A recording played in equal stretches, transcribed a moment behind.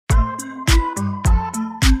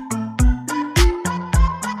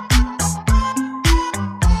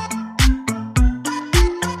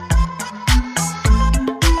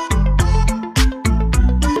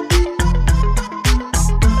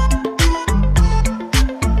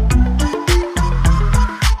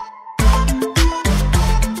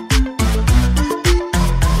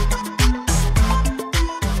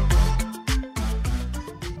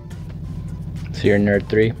So you're nerd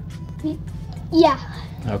 3? Yeah.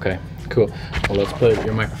 Okay, cool. Well, let's put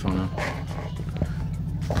your microphone on.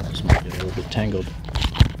 This might get a little bit tangled.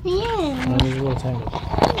 Yeah. Oh, it's a little tangled.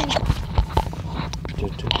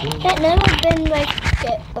 That never been like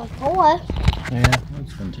it before. Yeah,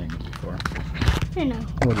 it's been tangled before. I know.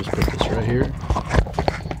 We'll just put this right here.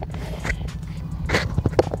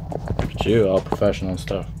 Look at you, all professional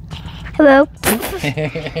stuff. Hello.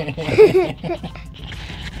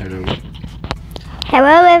 Hello.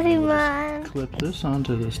 Hello, everyone. Clip this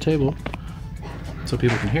onto this table so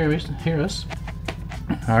people can hear us.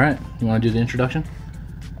 All right, you want to do the introduction?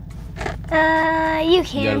 You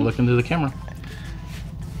can. You gotta look into the camera.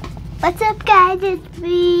 What's up, guys? It's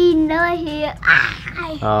me, Noah here.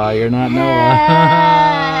 You're not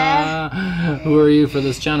Noah. Who are you for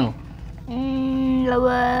this channel?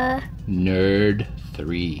 Noah. Nerd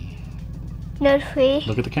 3. Nerd 3.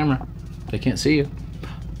 Look at the camera. They can't see you.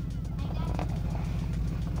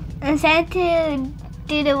 I'm trying to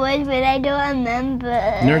do the words, but I don't remember.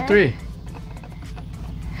 Nerd 3.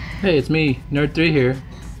 Hey, it's me, Nerd 3 here.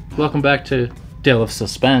 Welcome back to Tale of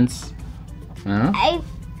Suspense. Huh?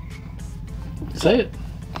 Say it.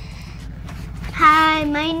 Hi,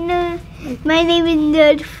 my name is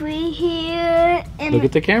Nerd 3 here, Look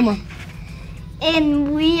at the camera.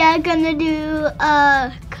 and we are gonna do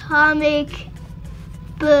a comic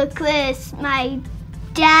book with my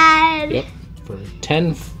dad. Yep. For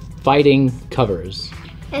 10 fighting covers.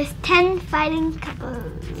 There's 10 fighting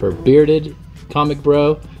covers. For Bearded, Comic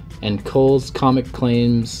Bro, and Cole's Comic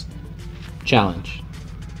Claims Challenge.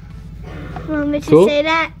 Want me to Cool. say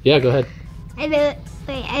that? Yeah, go ahead. I don't.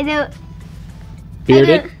 Wait, I don't.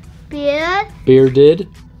 Bearded, Bearded,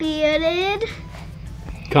 Bearded,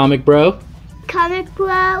 Comic Bro, Comic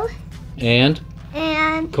Bro, and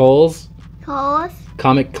and Cole's Cole's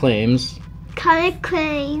Comic Claims Comic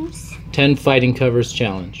Claims. 10 Fighting Covers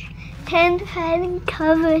Challenge. 10 fighting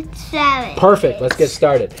cover challenge. Perfect, let's get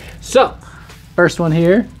started. So, first one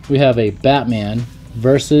here, we have a Batman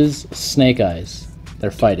versus Snake Eyes.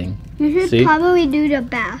 They're fighting. You should See? probably do the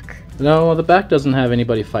back. No, the back doesn't have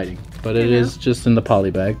anybody fighting, but it is just in the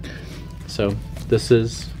poly bag. So, this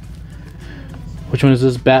is, which one is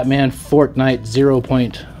this? Batman Fortnite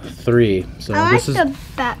 0.3. So I like this is, the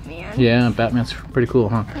Batman. yeah, Batman's pretty cool,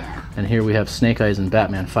 huh? Yeah. And here we have Snake Eyes and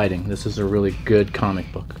Batman fighting. This is a really good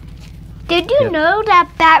comic book. Did you Yep. know that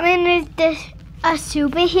Batman is a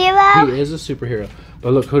superhero? He is a superhero.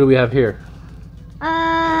 But look, who do we have here?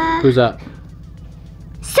 Who's that?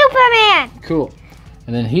 Superman. Cool.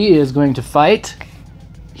 And then he is going to fight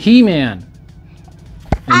He-Man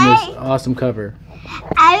in this awesome cover.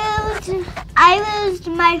 I used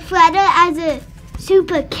my sweater as a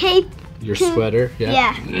super cape. Your sweater,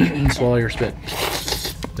 yeah. Swallow your spit.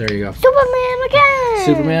 There you go. Superman again.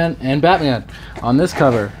 Superman and Batman on this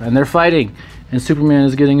cover, and they're fighting. And Superman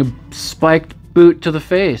is getting a spiked boot to the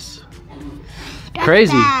face. That's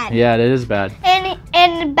Crazy. bad. Yeah, it is bad.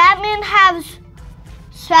 And Batman has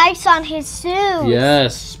stripes on his shoes.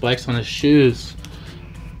 Yes, spikes on his shoes.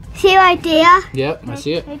 See right there? Yep, I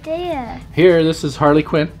see it. Right there. Here, this is Harley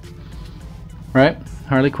Quinn. Right?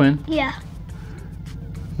 Harley Quinn, Yeah.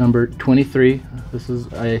 number 23. This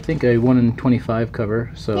is, I think, a 1 in 25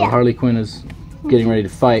 cover. So Yeah. Harley Quinn is getting ready to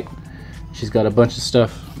fight. She's got a bunch of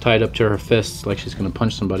stuff tied up to her fists like she's going to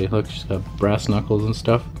punch somebody. Look, she's got brass knuckles and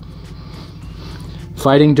stuff.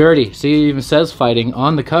 Fighting dirty. See, it even says fighting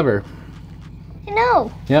on the cover. I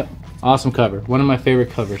know. Yep, awesome cover. One of my favorite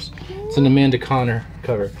covers. It's an Amanda Connor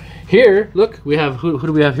cover. Here, look, we have, who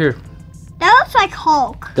do we have here? That looks like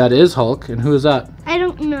Hulk. That is Hulk, and who is that? I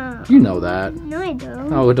don't know. You know that. No, I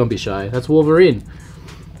don't. Oh, don't be shy. That's Wolverine.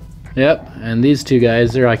 Yep, and these two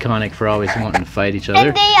guys, they're iconic for always wanting to fight each other.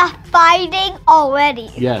 And they are fighting already.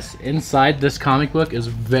 Yes, inside this comic book is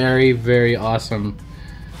very, very awesome.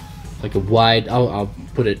 Like a wide, I'll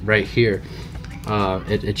put it right here.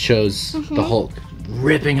 It shows the Hulk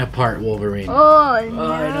ripping apart Wolverine. Oh, no.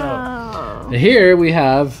 I know. And here we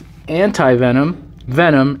have Anti-Venom,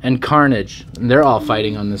 Venom, and Carnage. And they're all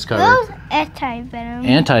fighting on this cover. Those anti-venom.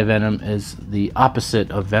 Anti-Venom is the opposite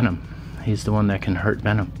of Venom. He's the one that can hurt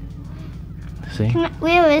Venom. See?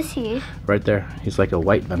 Where is he? Right there. He's like a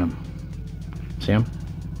white Venom. See him?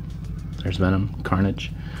 There's Venom,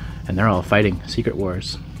 Carnage. And they're all fighting Secret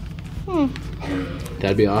Wars.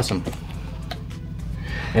 That'd be awesome.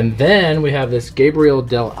 And then we have this Gabriel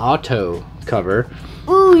Del Auto cover.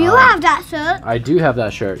 Ooh, you have that shirt? I do have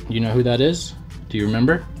that shirt. You know who that is? Do you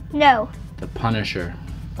remember? No. The Punisher.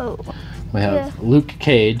 Oh. We have Luke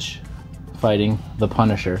Cage fighting the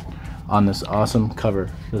Punisher on this awesome cover,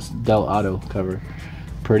 this Del Auto cover.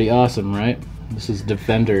 Pretty awesome, right? This is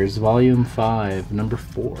Defenders, Volume 5, number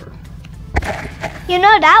 4. You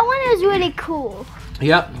know, that one is really cool.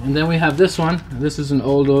 Yep, and then we have this one. This is an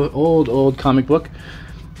old comic book.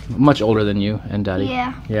 Much older than you and Daddy.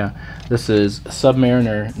 Yeah. Yeah. This is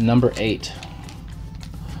Submariner number 8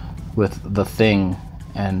 with The Thing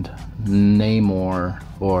and Namor,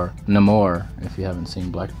 or Namor, if you haven't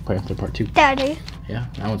seen Black Panther Part 2. Daddy. Yeah,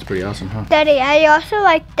 that one's pretty awesome, huh? Daddy, I also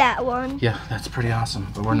like that one. Yeah, that's pretty awesome,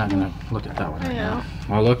 but we're not going to look at that one right know.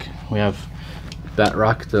 now. Oh, look, we have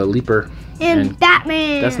Batroc the Leaper. And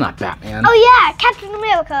Batman. That's not Batman. Oh yeah, Captain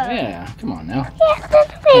America. Yeah, come on now. Captain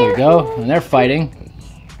America. There we go, and they're fighting.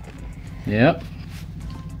 Yep.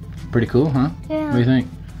 Pretty cool, huh? Yeah. What do you think?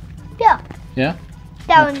 Yeah. Yeah?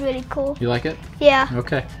 That one's really cool. You like it? Yeah.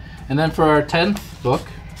 Okay. And then for our 10th book,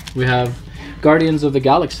 we have Guardians of the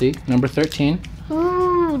Galaxy, number 13.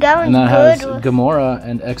 Ooh, that one's And that has good. Gamora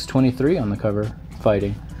and X-23 on the cover,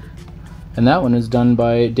 fighting. And that one is done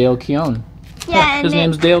by Dale Keown. Yeah, His and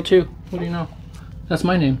name's Dale too. What do you know? That's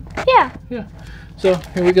my name. Yeah. Yeah. So,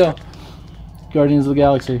 here we go. Guardians of the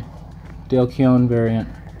Galaxy. Dale Keown variant.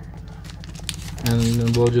 And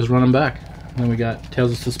then we'll just run them back. Then we got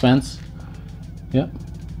Tales of Suspense. Yep.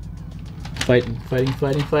 Fighting. And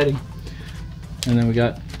then we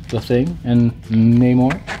got The Thing and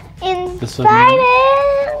Namor. In The Submariner.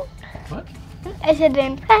 fighting. What? I said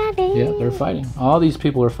in fighting. Yeah, they're fighting. All these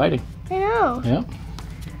people are fighting. I know. Yep.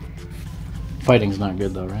 Fighting's not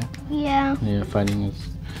good though, right? Yeah. Yeah, fighting is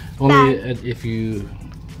only if your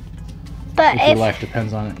life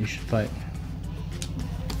depends on it. You should fight.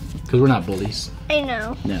 Because we're not bullies. I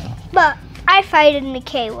know. No. But I fight in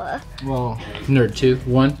Michaela. Well, Nerd 2,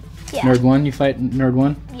 1. Yeah. Nerd 1, you fight Nerd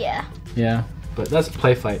 1? Yeah. Yeah. But that's a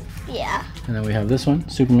play fight. Yeah. And then we have this one,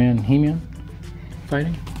 Superman and He-Man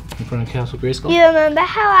fighting in front of Castle Grayskull. You remember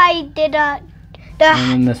how I did And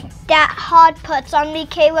then this one. that hard puts on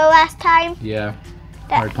Michaela last time? Yeah.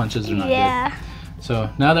 That- Hard punches are not Yeah. good. So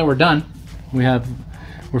now that we're done,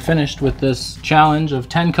 we're finished with this challenge of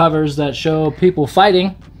 10 covers that show people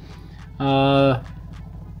fighting. Now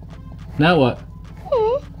what?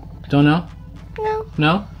 Don't know? No.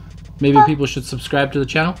 No? Maybe people should subscribe to the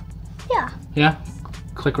channel? Yeah. Yeah?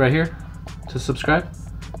 Click right here to subscribe.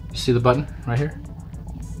 You see the button right here?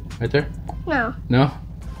 Right there? No. No?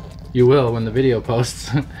 You will when the video posts.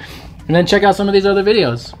 And then check out some of these other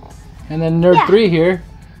videos. And then Nerd 3 here,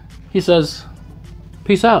 he says,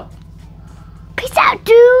 peace out. Peace out,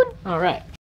 dude. All right.